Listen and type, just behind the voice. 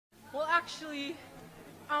actually,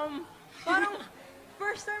 parang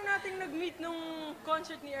first time nating nag-meet nung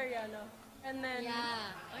concert ni Ariana. And then,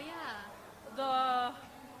 Yeah. Oh, yeah.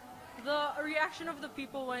 the reaction of the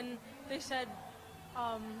people when they said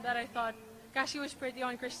that I thought Cassy was pretty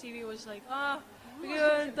on Chris TV was like,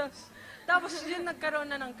 yun. Tapos yun nagkaroon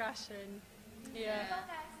na ng Catherine. Yeah.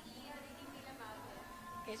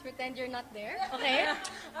 Okay, so pretend you're not there. Okay.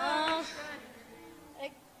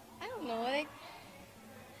 Like, I don't know, like,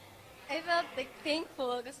 I felt like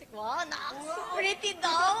thankful kasi like, wow, so pretty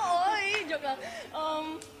daw. Oy, joke lang.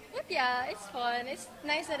 But yeah, it's fun. It's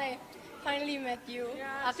nice that I finally met you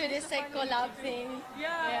after this like collab thing.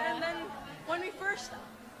 Yeah, and then when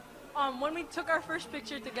we took our first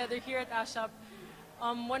picture together here at ASAP,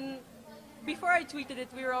 before I tweeted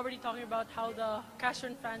it, we were already talking about how the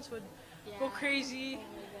Catherine fans would go crazy,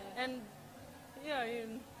 and yeah,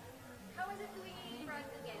 yun. How was it doing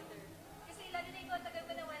front together? Kasi lalo na ikaw, tagal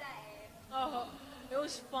mo na wala eh. Oh, it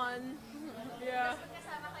was fun. Yeah. Tapos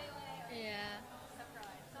magkasama kayo ngayon Yeah. sa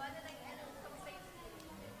front. So kamusta yung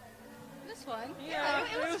It was fun. Yeah,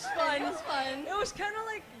 it was fun. It was fun. It was kind of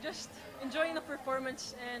like just enjoying the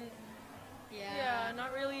performance and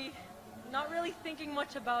not really thinking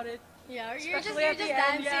much about it. Yeah, you're just Especially at the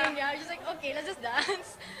end, dancing. Yeah, you're just like, okay, let's just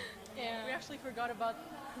dance. Yeah. We actually forgot about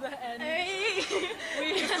the end. Hey.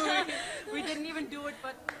 We didn't even do it,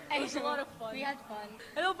 but I it was a know. lot of fun. We had fun.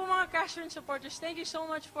 Hello po mga Catherine supporters. Thank you so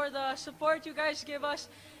much for the support you guys give us,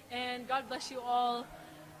 and God bless you all.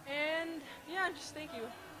 And yeah, just thank you.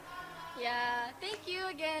 Yeah, thank you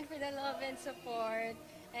again for the love and support.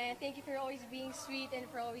 And thank you for always being sweet and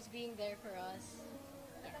for always being there for us.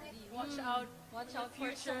 Watch out. Watch out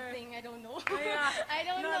for future. something, I don't know. Yeah, I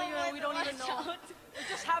don't not know even- what we don't to even watch know. out. It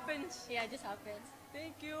just happens. Yeah, it just happens.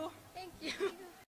 Thank you. Thank you.